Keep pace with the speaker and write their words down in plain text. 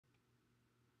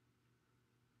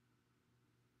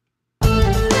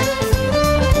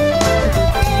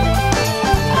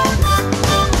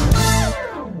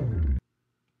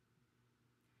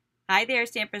Hi there,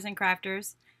 stampers and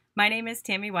crafters. My name is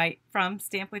Tami White from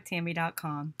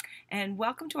stampwithtami.com, and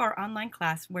welcome to our online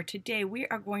class where today we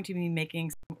are going to be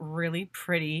making some really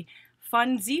pretty,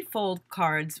 fun Z-fold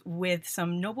cards with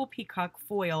some Noble Peacock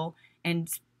foil and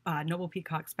Noble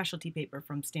Peacock specialty paper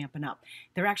from Stampin' Up.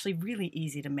 They're actually really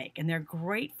easy to make, and they're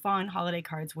great fun holiday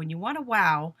cards when you want to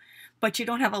wow, but you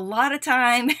don't have a lot of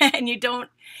time, and you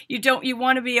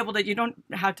want to be able to, you don't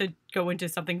have to go into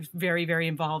something very, very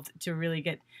involved to really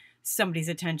get somebody's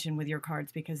attention with your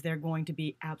cards, because they're going to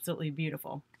be absolutely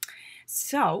beautiful.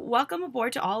 So welcome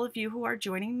aboard to all of you who are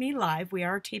joining me live. We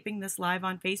are taping this live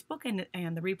on Facebook,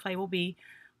 and the replay will be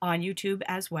on YouTube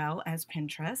as well as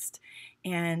Pinterest.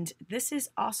 And this is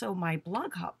also my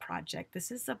blog hop project. This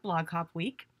is a blog hop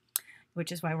week,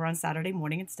 which is why we're on Saturday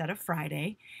morning instead of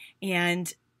Friday.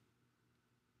 And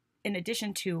in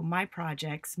addition to my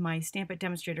projects, my Stamp It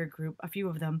Demonstrator group, a few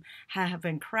of them have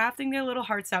been crafting their little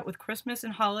hearts out with Christmas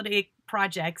and holiday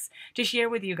projects to share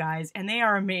with you guys, and they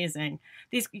are amazing.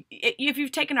 These, if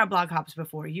you've taken our blog hops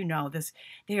before, you know this.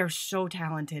 They are so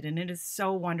talented, and it is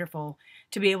so wonderful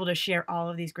to be able to share all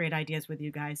of these great ideas with you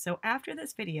guys. So after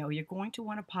this video, you're going to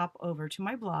want to pop over to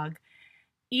my blog,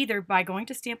 either by going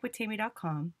to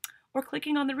stampwithtami.com or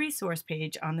clicking on the resource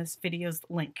page on this video's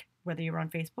link, whether you're on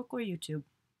Facebook or YouTube.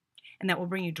 And that will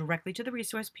bring you directly to the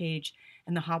resource page,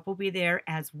 and the hop will be there,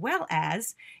 as well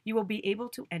as you will be able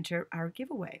to enter our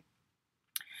giveaway.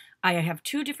 I have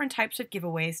two different types of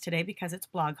giveaways today because it's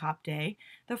blog hop day.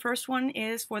 The first one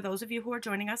is for those of you who are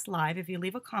joining us live. If you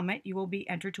leave a comment, you will be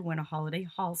entered to win a holiday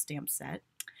haul stamp set.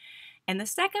 And the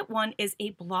second one is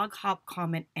a blog hop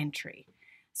comment entry.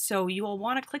 So you will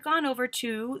want to click on over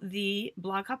to the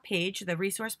blog hop page, the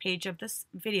resource page of this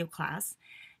video class,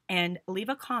 and leave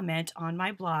a comment on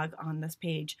my blog on this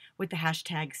page with the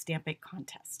hashtag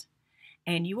 #StampItContest.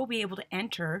 And you will be able to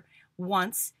enter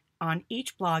once on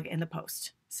each blog in the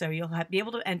post. So you'll be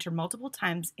able to enter multiple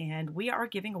times, and we are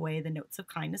giving away the Notes of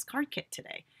Kindness card kit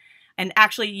today. And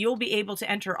actually, you'll be able to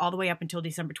enter all the way up until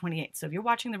December 28th. So if you're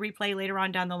watching the replay later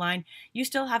on down the line, you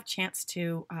still have a chance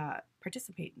to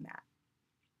participate in that.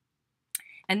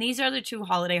 And these are the two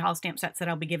holiday haul stamp sets that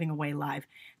I'll be giving away live.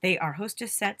 They are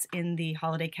hostess sets in the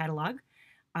holiday catalog,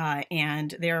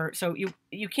 and they're so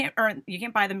you can't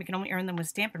buy them. You can only earn them with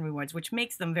Stampin' Rewards, which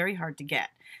makes them very hard to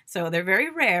get. So they're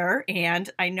very rare, and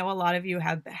I know a lot of you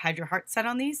have had your heart set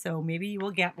on these, so maybe you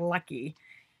will get lucky.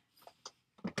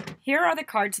 Here are the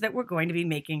cards that we're going to be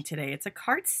making today. It's a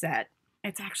card set.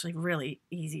 It's actually really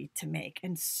easy to make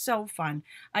and so fun.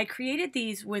 I created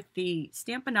these with the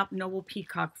Stampin' Up Noble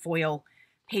Peacock foil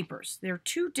papers. There are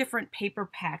two different paper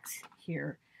packs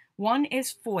here. One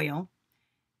is foil,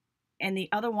 and the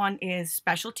other one is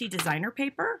specialty designer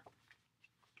paper.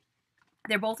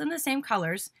 They're both in the same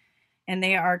colors, and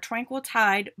they are Tranquil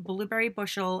Tide, Blueberry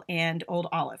Bushel, and Old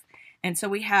Olive. And so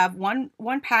we have one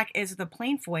pack is the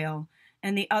plain foil,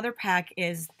 and the other pack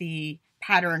is the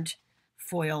patterned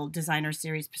foil designer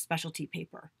series specialty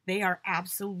paper. They are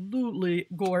absolutely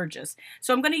gorgeous.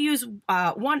 So I'm going to use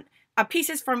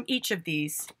pieces from each of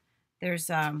these. There's,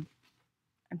 in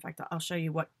fact, I'll show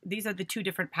you what, these are the two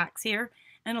different packs here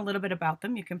and a little bit about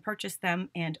them. You can purchase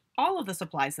them and all of the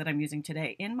supplies that I'm using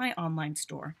today in my online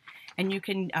store. And you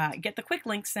can get the quick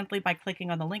link simply by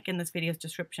clicking on the link in this video's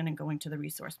description and going to the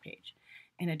resource page.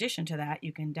 In addition to that,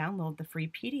 you can download the free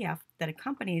PDF that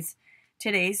accompanies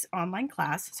today's online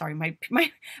class. Sorry, my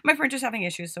printer's having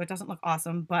issues, so it doesn't look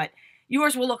awesome, but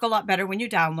yours will look a lot better when you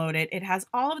download it. It has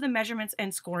all of the measurements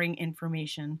and scoring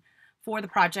information for the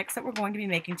projects that we're going to be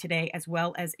making today, as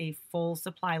well as a full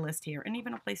supply list here and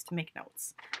even a place to make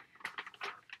notes.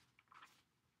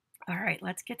 All right,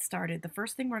 let's get started. The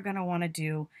first thing we're going to want to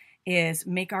do is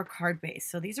make our card base.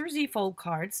 So these are Z-fold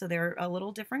cards, so they're a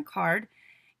little different card.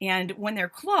 And when they're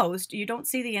closed, you don't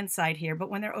see the inside here, but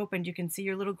when they're opened, you can see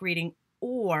your little greeting.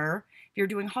 Or if you're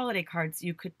doing holiday cards,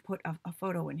 you could put a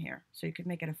photo in here. So you could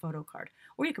make it a photo card.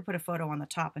 Or you could put a photo on the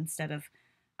top instead of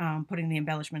putting the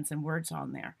embellishments and words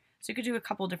on there. So you could do a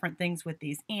couple different things with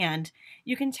these. And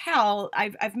you can tell,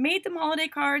 I've made them holiday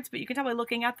cards, but you can tell by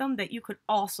looking at them that you could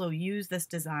also use this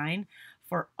design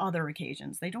for other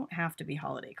occasions. They don't have to be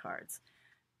holiday cards.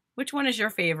 Which one is your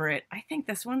favorite? I think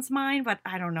this one's mine, but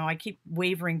I don't know. I keep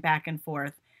wavering back and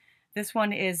forth. This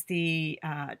one is the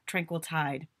Tranquil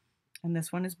Tide. And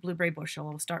this one is Blueberry Bushel.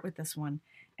 I'll start with this one.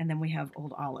 And then we have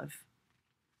Old Olive.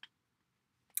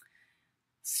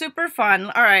 Super fun.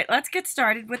 All right, let's get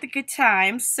started with a good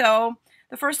time. So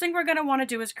the first thing we're going to want to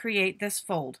do is create this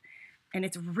fold. And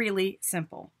it's really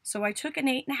simple. So I took an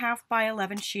 8.5 by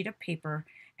 11 sheet of paper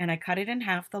and I cut it in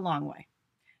half the long way.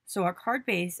 So our card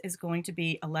base is going to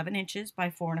be 11 inches by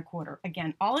 4 1/4.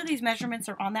 Again, all of these measurements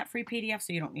are on that free PDF,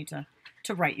 so you don't need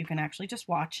to write. You can actually just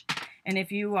watch. And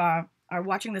if you are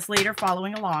watching this later,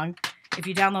 following along, if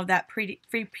you download that free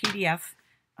PDF,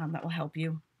 that will help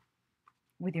you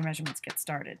with your measurements get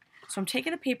started. So I'm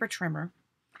taking a paper trimmer,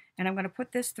 and I'm going to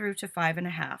put this through to 5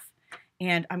 1/2.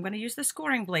 And I'm going to use the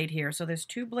scoring blade here. So there's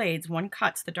 2 blades. One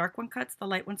cuts, the dark one cuts, the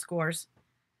light one scores.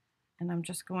 And I'm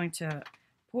just going to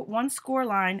put one score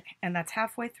line, and that's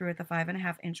halfway through at the 5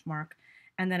 1/2 inch mark,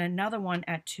 and then another one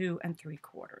at 2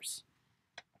 3/4.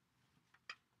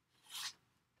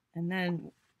 And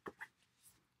then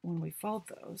when we fold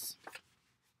those,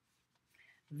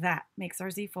 that makes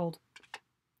our Z fold.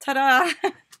 Ta-da!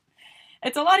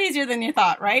 It's a lot easier than you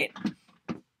thought, right?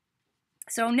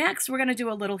 So next we're going to do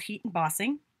a little heat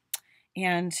embossing,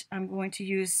 and I'm going to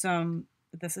use some,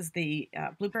 this is the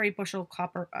Blueberry Bushel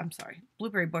copper,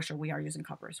 Blueberry Bushel, we are using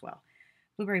copper as well.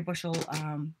 Blueberry Bushel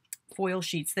foil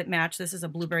sheets that match. This is a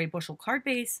Blueberry Bushel card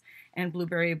base and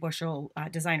Blueberry Bushel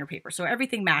designer paper. So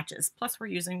everything matches. Plus we're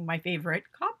using my favorite,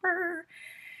 copper.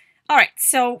 All right,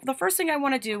 so the first thing I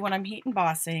want to do when I'm heat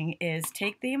embossing is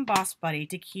take the emboss buddy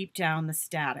to keep down the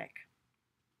static.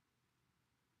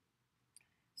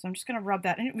 So I'm just going to rub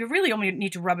that, and you really only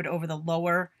need to rub it over the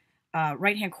lower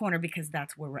right-hand corner because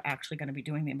that's where we're actually going to be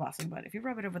doing the embossing. But if you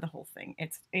rub it over the whole thing,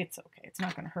 it's okay. It's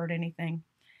not going to hurt anything.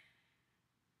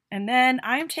 And then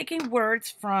I am taking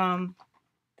words from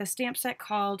the stamp set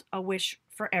called A Wish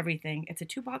for Everything. It's a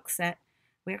 2-box set.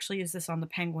 We actually used this on the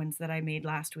penguins that I made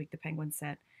last week, the penguin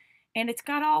set. And it's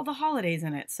got all the holidays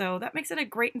in it. So that makes it a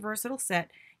great and versatile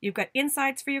set. You've got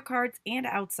insides for your cards and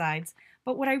outsides.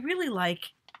 But what I really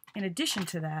like, in addition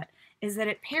to that, is that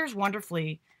it pairs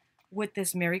wonderfully with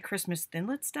this Merry Christmas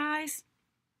Thinlits dies.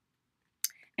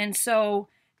 And so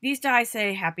these dies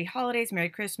say Happy Holidays, Merry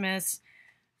Christmas,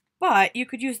 but you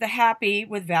could use the Happy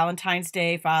with Valentine's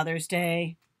Day, Father's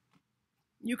Day.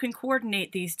 You can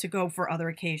coordinate these to go for other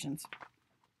occasions.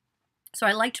 So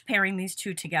I liked pairing these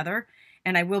two together,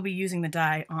 and I will be using the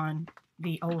die on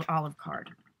the olive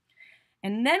card.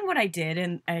 And then what I did,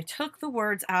 and I took the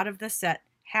words out of the set,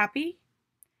 Happy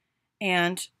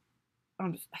and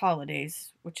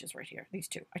Holidays, which is right here, these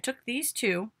two. I took these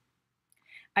two,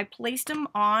 I placed them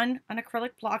on an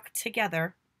acrylic block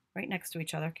together, right next to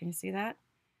each other. Can you see that?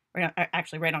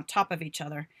 Actually, right on top of each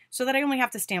other, so that I only have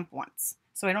to stamp once.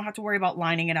 So I don't have to worry about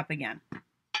lining it up again.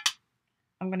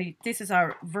 This is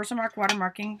our Versamark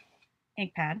watermarking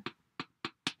ink pad.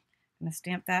 I'm going to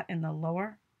stamp that in the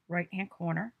lower right-hand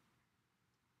corner.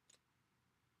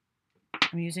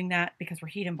 I'm using that because we're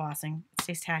heat embossing. It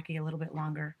stays tacky a little bit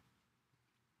longer.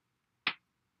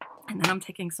 And then I'm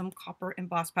taking some copper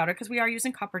emboss powder because we are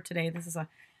using copper today. This is a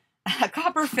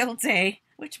copper-filled day,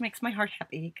 which makes my heart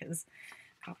happy because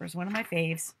copper is one of my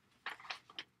faves.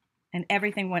 And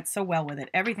everything went so well with it.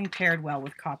 Everything paired well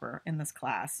with copper in this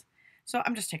class. So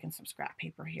I'm just taking some scrap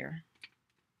paper here.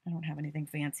 I don't have anything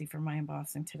fancy for my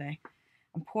embossing today.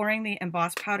 I'm pouring the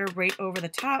emboss powder right over the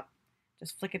top.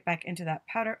 Just flick it back into that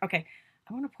powder. Okay,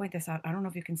 I want to point this out. I don't know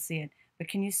if you can see it, but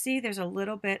can you see there's a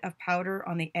little bit of powder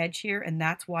on the edge here, and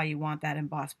that's why you want that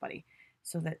emboss buddy.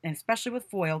 So that, and especially with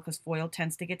foil, because foil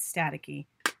tends to get staticky,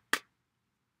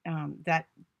 that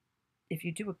if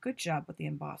you do a good job with the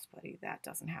emboss buddy, that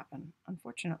doesn't happen.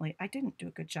 Unfortunately, I didn't do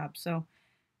a good job, so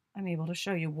I'm able to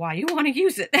show you why you want to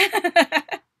use it.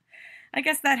 I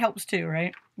guess that helps too,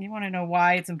 right? You want to know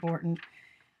why it's important.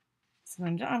 So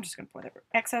I'm just going to pour the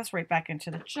excess right back into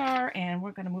the jar, and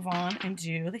we're going to move on and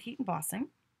do the heat embossing.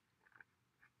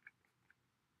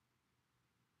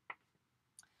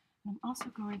 I'm also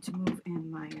going to move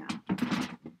in my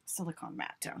silicone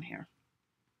mat down here,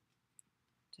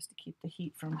 just to keep the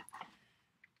heat from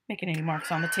making any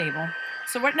marks on the table.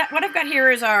 So what I've got here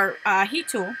is our heat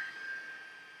tool.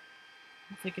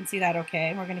 Hopefully you can see that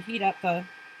okay. We're going to heat up the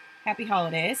Happy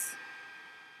Holidays.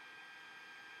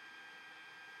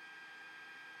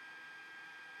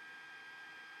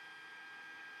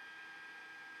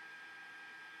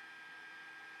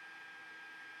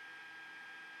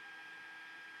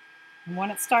 And when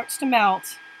it starts to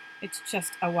melt, it's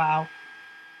just a wow.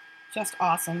 Just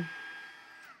awesome.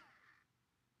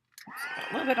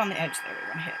 A little bit on the edge there we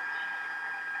want to hit.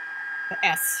 The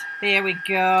S. There we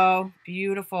go.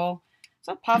 Beautiful.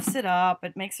 So it puffs it up.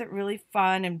 It makes it really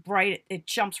fun and bright. It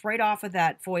jumps right off of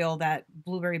that foil, that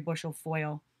Blueberry Bushel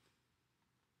foil.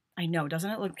 I know, doesn't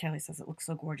it look? Kelly says it looks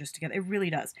so gorgeous together. It really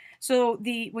does. So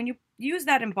when you use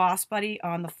that emboss buddy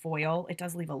on the foil, it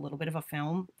does leave a little bit of a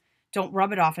film. Don't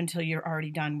rub it off until you're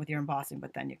already done with your embossing,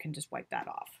 but then you can just wipe that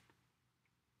off.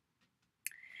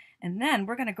 And then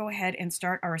we're going to go ahead and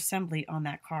start our assembly on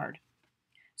that card.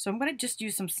 So I'm going to just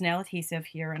use some snail adhesive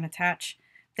here and attach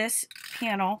this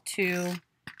panel to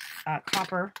a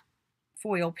copper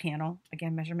foil panel.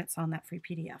 Again, measurements on that free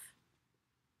PDF.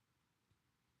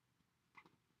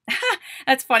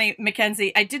 That's funny,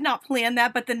 Mackenzie. I did not plan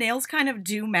that, but the nails kind of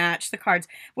do match the cards.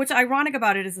 What's ironic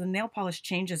about it is the nail polish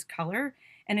changes color,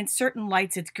 and in certain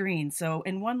lights it's green. So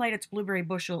in one light it's blueberry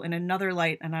bushel, in another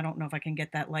light, and I don't know if I can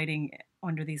get that lighting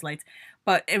under these lights,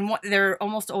 but in one, they're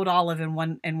almost old olive in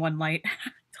one light.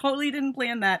 Totally didn't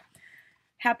plan that.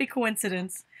 Happy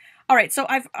coincidence. All right, so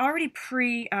I've already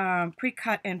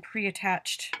pre-cut and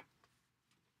pre-attached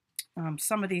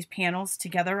some of these panels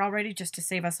together already, just to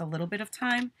save us a little bit of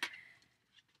time,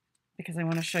 because I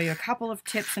want to show you a couple of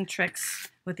tips and tricks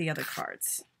with the other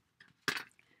cards.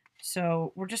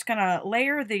 So we're just going to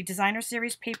layer the designer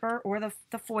series paper or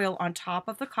the foil on top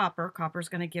of the copper. Copper is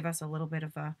going to give us a little bit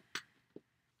of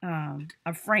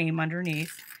a frame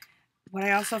underneath. What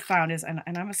I also found is, and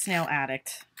I'm a snail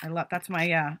addict, that's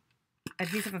my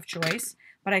adhesive of choice,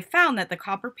 but I found that the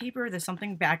copper paper, there's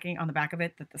something backing on the back of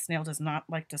it that the snail does not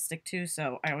like to stick to,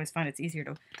 so I always find it's easier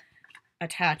to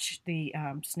attach the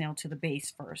snail to the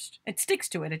base first. It sticks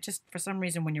to it, it just, for some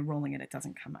reason, when you're rolling it, it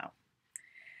doesn't come out.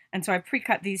 And so I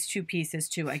pre-cut these two pieces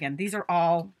too. Again, these are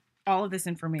all of this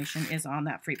information is on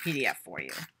that free PDF for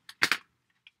you.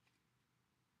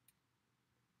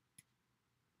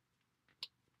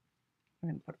 I'm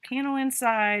going to put a panel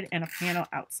inside and a panel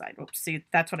outside. Oops, see,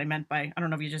 that's what I meant by, I don't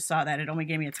know if you just saw that. It only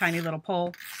gave me a tiny little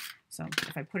pull. So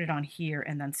if I put it on here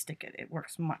and then stick it, it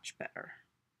works much better.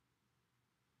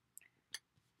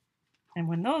 And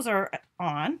when those are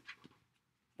on,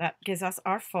 that gives us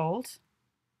our fold.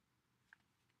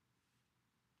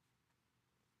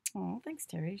 Oh, thanks,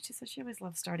 Terry. She says she always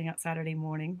loves starting out Saturday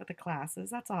morning with the classes.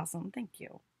 That's awesome. Thank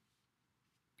you.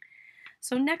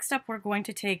 So next up, we're going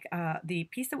to take the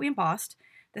piece that we embossed.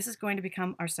 This is going to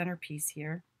become our centerpiece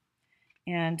here.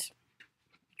 And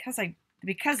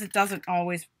because it doesn't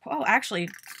always, oh, actually,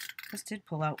 this did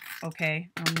pull out okay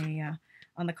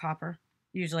on the copper.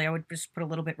 Usually I would just put a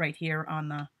little bit right here on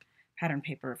the pattern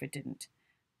paper if it didn't.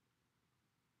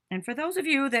 And for those of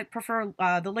you that prefer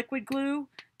the liquid glue,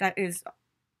 that is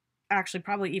actually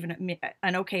probably even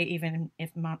an okay, even if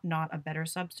not a better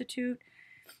substitute.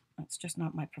 It's just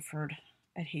not my preferred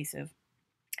adhesive.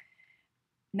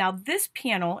 Now this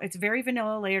panel, it's very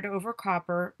vanilla layered over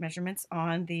copper, measurements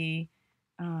on the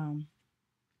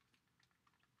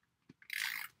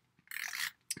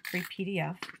free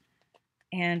PDF.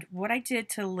 And what I did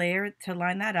to line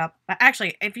that up,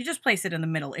 actually, if you just place it in the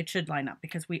middle, it should line up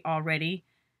because we already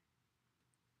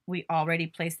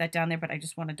placed that down there, but I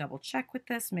just want to double check with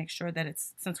this, make sure that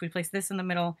it's, since we place this in the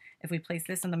middle, if we place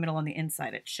this in the middle on the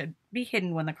inside, it should be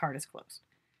hidden when the card is closed.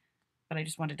 But I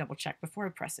just want to double check before I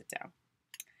press it down.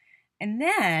 And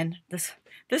then this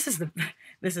is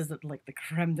like the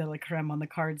creme de la creme on the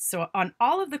cards. So on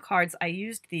all of the cards, I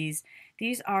used these.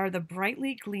 These are the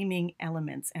brightly gleaming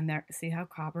elements, and they're, see how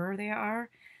copper they are?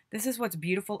 This is what's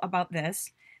beautiful about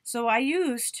this. So I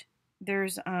used,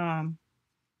 there's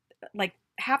like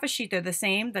half a sheet, they're the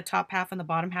same, the top half and the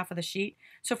bottom half of the sheet.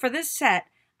 So for this set,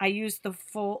 I used the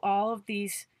all of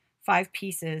these 5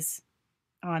 pieces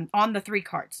on the 3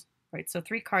 cards, right? So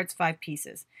 3 cards, 5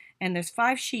 pieces. And there's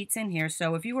 5 sheets in here.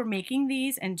 So if you were making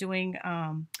these and doing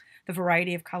the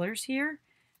variety of colors here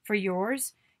for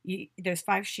yours, there's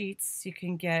 5 sheets. You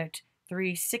can get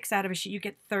 6 out of a sheet. You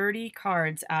get 30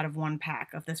 cards out of 1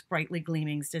 pack of this brightly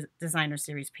gleaming designer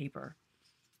series paper.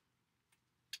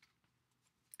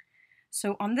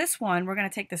 So on this one, we're going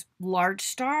to take this large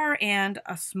star and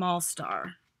a small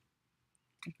star.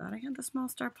 I thought I had the small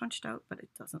star punched out, but it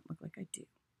doesn't look like I do.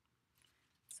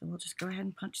 So we'll just go ahead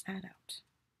and punch that out.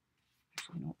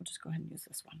 Actually, no, we'll just go ahead and use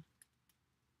this one.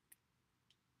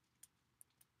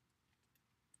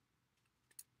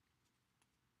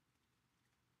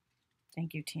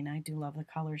 Thank you, Tina. I do love the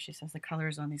colors. She says the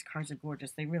colors on these cards are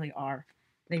gorgeous. They really are.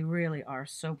 They really are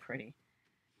so pretty.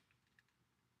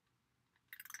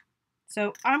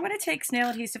 So I'm going to take snail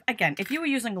adhesive. Again, if you were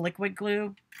using liquid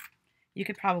glue, you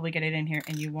could probably get it in here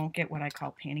and you won't get what I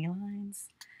call panty lines.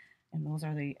 And those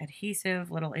are the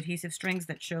little adhesive strings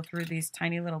that show through these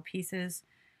tiny little pieces.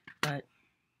 But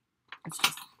it's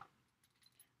just,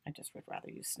 I just would rather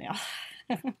use snail.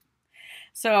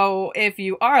 So if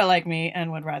you are like me and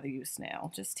would rather use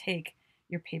snail, just take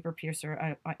your paper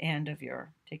piercer end of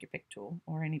take your pick tool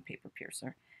or any paper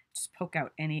piercer. Just poke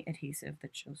out any adhesive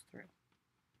that shows through.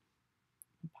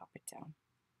 And pop it down.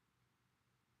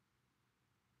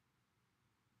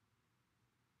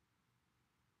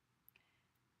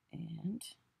 And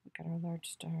we got our large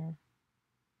star.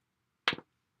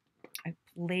 I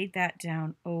laid that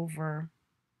down over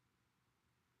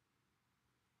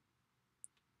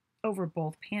over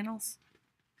both panels.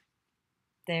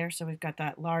 There, so we've got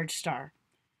that large star.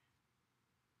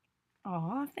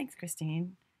 Oh, thanks,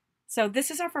 Christine. So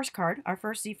this is our first card, our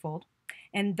first Z fold.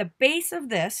 And the base of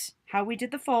this, how we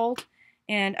did the fold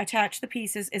and attach the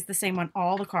pieces, is the same on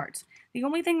all the cards. The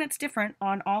only thing that's different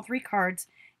on all 3 cards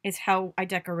is how I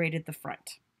decorated the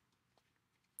front.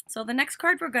 So the next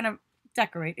card we're going to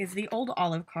decorate is the Old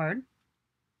Olive card.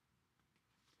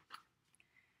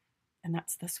 And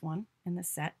that's this one in the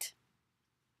set.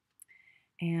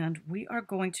 And we are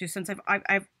going to, since I've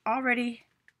already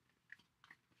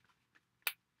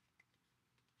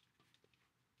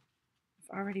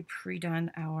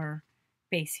pre-done our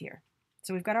base here.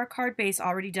 So we've got our card base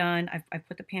already done. I've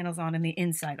put the panels on and the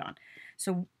inside on.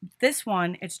 So this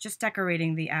one, it's just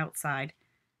decorating the outside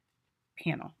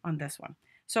panel on this one.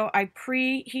 So I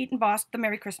pre-heat embossed the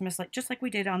Merry Christmas, just like we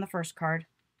did on the first card.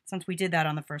 Since we did that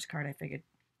on the first card, I figured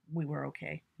we were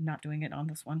okay not doing it on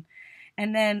this one.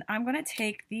 And then I'm going to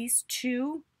take these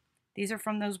 2. These are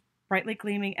from those brightly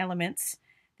gleaming elements.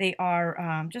 They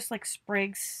are just like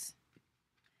sprigs.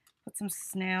 Put some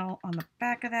snail on the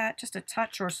back of that, just a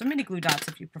touch, or some mini glue dots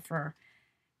if you prefer.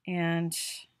 And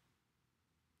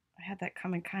I had that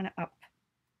coming kind of up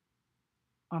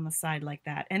on the side like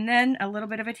that. And then a little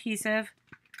bit of adhesive.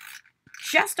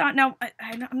 Just on, now,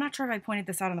 I'm not sure if I pointed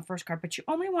this out on the first card, but you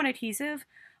only want adhesive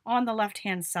on the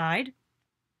left-hand side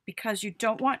because you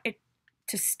don't want it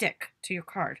to stick to your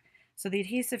card. So the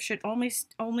adhesive should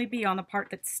only be on the part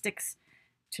that sticks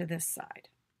to this side.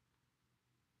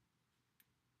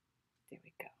 There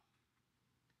we go.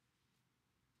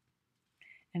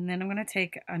 And then I'm going to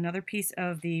take another piece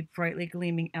of the brightly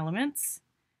gleaming elements,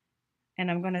 and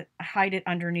I'm going to hide it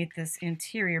underneath this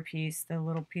interior piece, the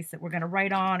little piece that we're going to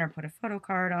write on or put a photo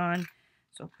card on.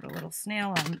 So I'll put a little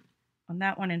snail on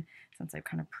that one, and since I've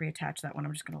kind of pre-attached that one,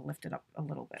 I'm just going to lift it up a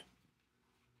little bit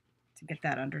to get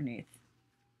that underneath.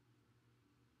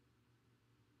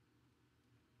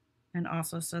 And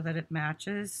also so that it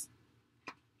matches.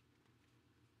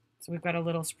 So we've got a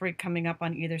little sprig coming up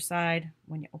on either side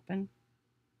when you open.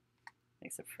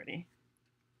 Makes it pretty.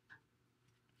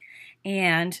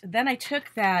 And then I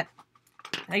took that,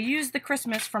 I used the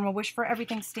Christmas from a Wish for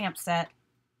Everything stamp set,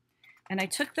 and I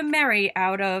took the Merry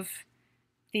out of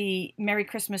the Merry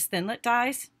Christmas Thinlit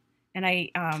dies, and I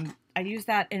used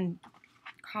that in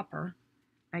copper.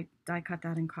 I die cut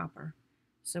that in copper.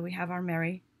 So we have our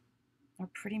Merry, our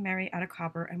pretty Merry out of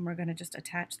copper, and we're going to just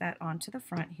attach that onto the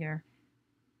front here.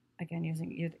 Again,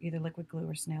 using either liquid glue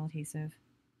or snail adhesive.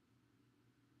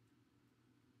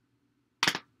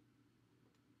 I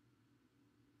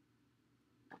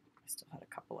still had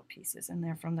a couple of pieces in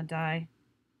there from the die.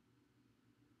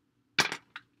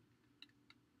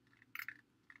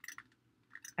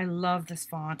 I love this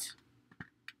font,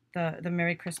 the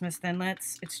Merry Christmas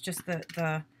Thinlits. It's just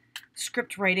the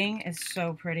script writing is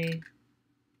so pretty.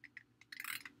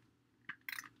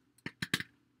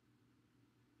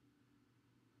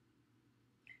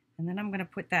 And then I'm going to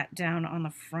put that down on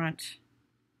the front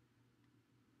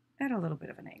at a little bit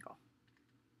of an angle.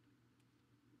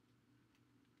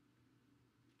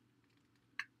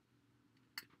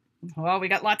 Well, we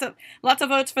got lots of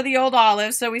votes for the Old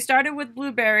Olive. So we started with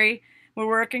Blueberry. We're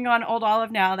working on Old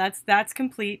Olive now. That's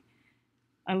complete.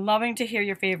 I'm loving to hear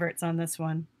your favorites on this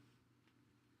one.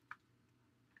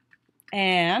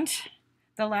 And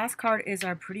the last card is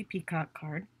our Pretty Peacock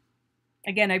card.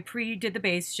 Again, I pre-did the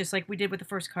base just like we did with the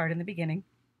first card in the beginning.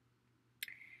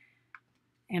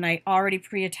 And I already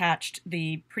pre-attached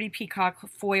the Pretty Peacock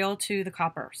foil to the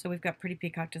copper. So we've got Pretty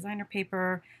Peacock designer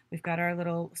paper. We've got our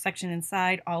little section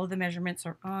inside. All of the measurements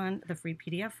are on the free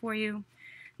PDF for you.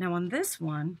 Now on this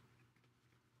one,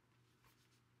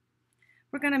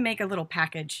 we're going to make a little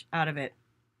package out of it.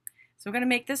 So we're going to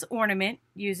make this ornament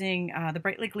using the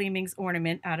Brightly Gleamings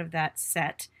ornament out of that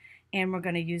set. And we're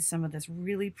going to use some of this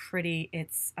really pretty,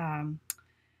 it's, I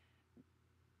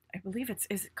believe is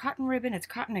it cotton ribbon? It's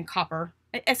cotton and copper.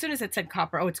 As soon as it said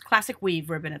copper, oh, it's classic weave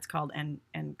ribbon it's called, and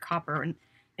copper. And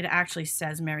it actually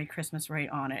says Merry Christmas right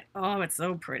on it. Oh, it's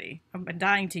so pretty. I'm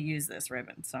dying to use this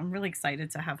ribbon. So I'm really excited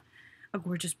to have a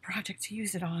gorgeous project to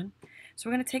use it on. So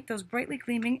we're going to take those brightly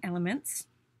gleaming elements,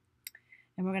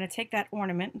 and we're going to take that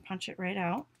ornament and punch it right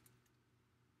out.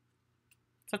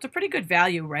 So it's a pretty good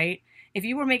value, right? If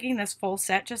you were making this full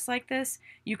set just like this,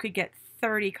 you could get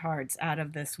 30 cards out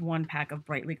of this one pack of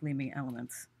brightly gleaming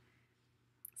elements.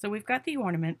 So we've got the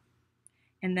ornament,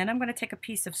 and then I'm going to take a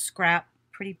piece of scrap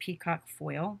Pretty Peacock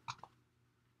foil.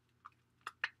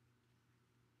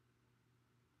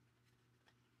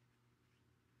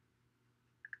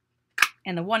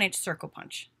 And the 1-inch circle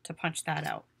punch to punch that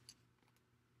out.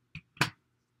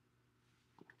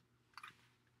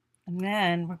 And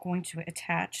then we're going to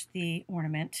attach the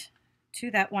ornament to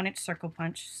that 1-inch circle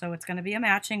punch. So it's going to be a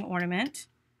matching ornament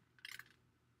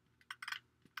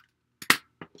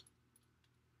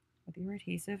with your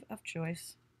adhesive of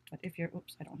choice. But if you're,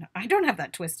 oops, I don't have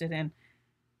that twisted in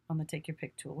on the Take Your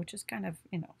Pick tool, which is kind of,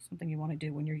 you know, something you want to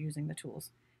do when you're using the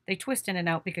tools. They twist in and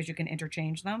out because you can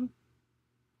interchange them.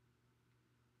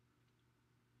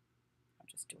 I'm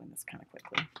just doing this kind of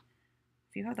quickly.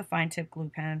 If you have the fine tip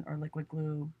glue pen or liquid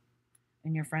glue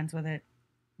and you're friends with it,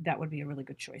 that would be a really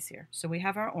good choice here. So we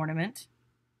have our ornament.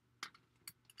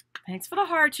 Thanks for the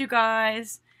heart, you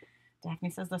guys. Daphne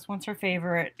says this one's her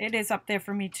favorite. It is up there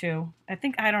for me too.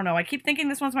 I don't know. I keep thinking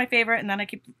this one's my favorite and then I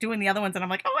keep doing the other ones and I'm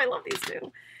like, oh, I love these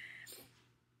too.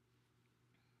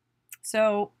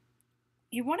 So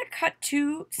you want to cut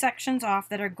 2 sections off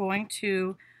that are going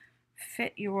to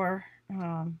fit your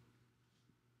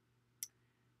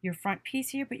front piece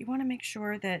here, but you want to make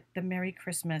sure that the Merry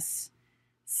Christmas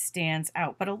stands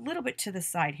out, but a little bit to the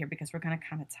side here because we're going to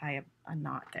kind of tie a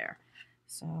knot there.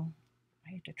 So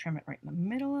I have to trim it right in the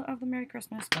middle of the Merry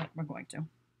Christmas, but we're going to.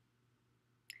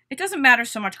 It doesn't matter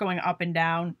so much going up and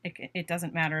down. It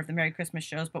doesn't matter if the Merry Christmas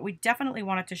shows, but we definitely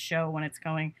want it to show when it's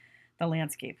going the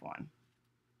landscape one.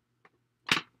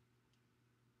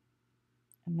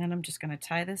 And then I'm just going to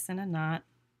tie this in a knot.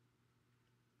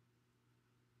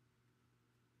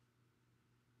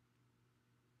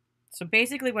 So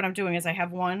basically what I'm doing is I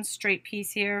have one straight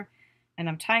piece here, and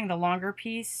I'm tying the longer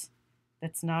piece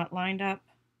that's not lined up,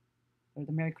 or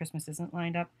the Merry Christmas isn't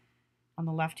lined up, on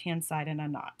the left-hand side in a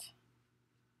knot.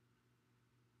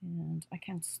 And I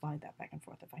can slide that back and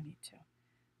forth if I need to.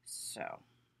 So I'm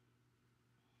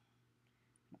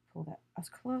going to pull that as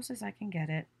close as I can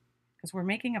get it, because we're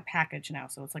making a package now.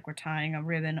 So it's like we're tying a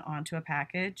ribbon onto a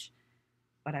package,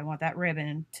 but I want that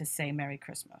ribbon to say Merry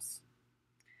Christmas.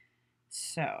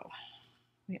 So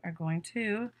we are going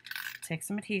to take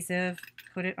some adhesive,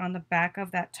 put it on the back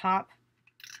of that top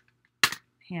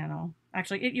panel.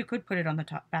 Actually, you could put it on the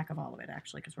back of all of it,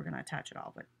 actually, because we're going to attach it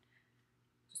all, but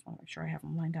just want to make sure I have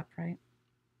them lined up right.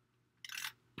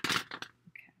 Okay.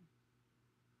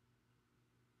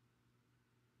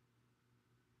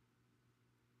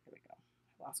 Here we go.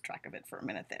 I lost track of it for a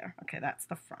minute there. Okay, that's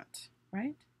the front,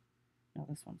 right? No,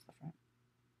 this one's the front.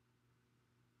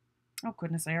 Oh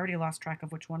goodness, I already lost track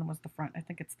of which one was the front. I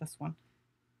think it's this one.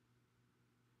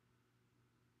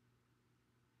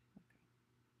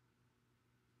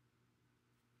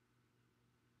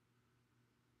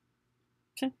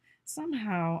 Okay.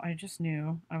 Somehow I just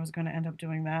knew I was going to end up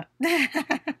doing that.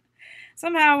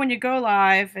 Somehow when you go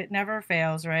live, it never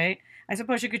fails, right? I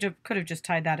suppose you could have just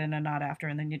tied that in a knot after,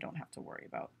 and then you don't have to worry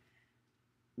about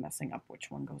messing up which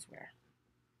one goes where.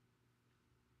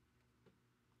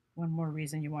 One more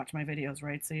reason you watch my videos,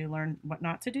 right? So you learn what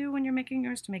not to do when you're making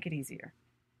yours to make it easier.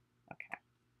 Okay,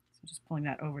 so I'm just pulling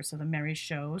that over so the Merry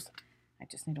shows. I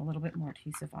just need a little bit more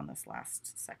adhesive on this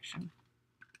last section.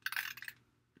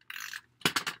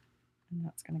 And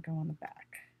that's going to go on the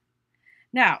back.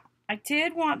 Now, I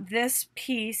did want this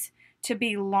piece to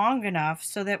be long enough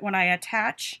so that when I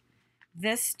attach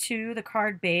this to the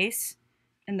card base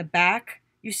in the back,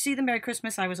 you see the Merry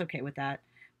Christmas. I was okay with that.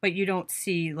 But you don't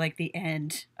see like the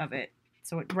end of it.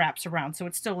 So it wraps around. So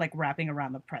it's still like wrapping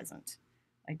around the present.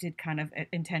 I did kind of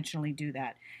intentionally do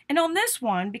that. And on this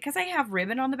one, because I have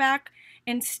ribbon on the back,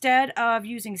 instead of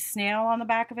using snail on the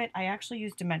back of it, I actually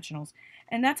use dimensionals.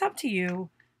 And that's up to you,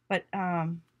 but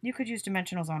you could use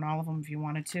dimensionals on all of them if you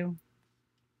wanted to.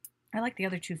 I like the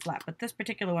other 2 flat, but this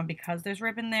particular one, because there's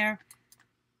ribbon there,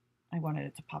 I wanted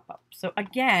it to pop up. So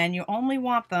again, you only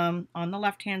want them on the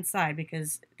left-hand side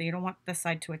because you don't want this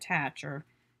side to attach or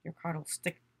your card will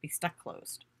be stuck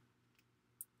closed.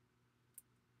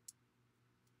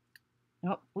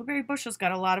 Oh, Blueberry Bushell's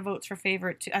got a lot of votes for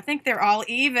favorite too. I think they're all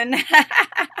even.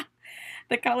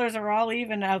 The colors are all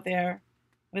even out there,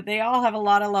 but they all have a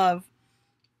lot of love.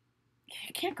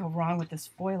 You can't go wrong with this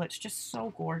foil. It's just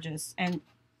so gorgeous. And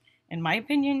in my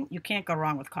opinion, you can't go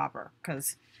wrong with copper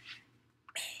because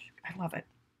I love it.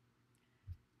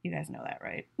 You guys know that,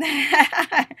 right?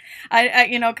 I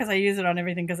you know, because I use it on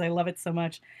everything because I love it so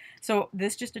much. So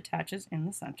this just attaches in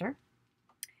the center.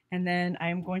 And then I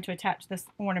am going to attach this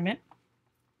ornament.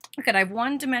 Okay, I have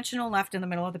 1 dimensional left in the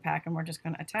middle of the pack, and we're just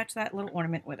going to attach that little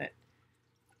ornament with it.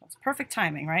 It's perfect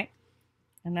timing, right?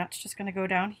 And that's just going to go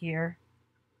down here.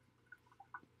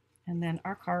 And then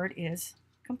our card is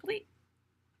complete.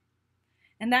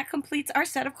 And that completes our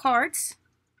set of cards.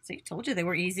 See, I told you they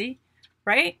were easy,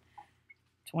 right?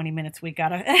 20 minutes, we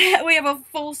have a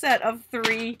full set of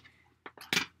 3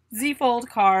 Z-fold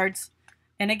cards.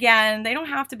 And again, they don't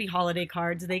have to be holiday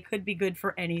cards. They could be good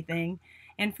for anything.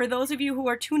 And for those of you who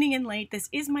are tuning in late, this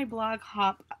is my blog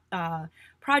hop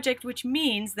project, which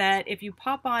means that if you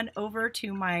pop on over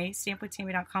to my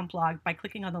stampwithtami.com blog by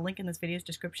clicking on the link in this video's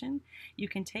description, you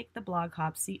can take the blog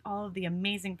hop, see all of the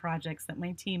amazing projects that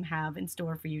my team have in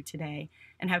store for you today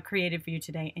and have created for you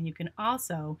today. And you can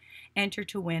also enter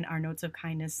to win our Notes of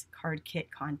Kindness card kit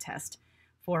contest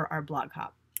for our blog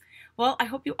hop. Well, I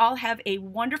hope you all have a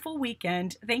wonderful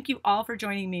weekend. Thank you all for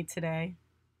joining me today.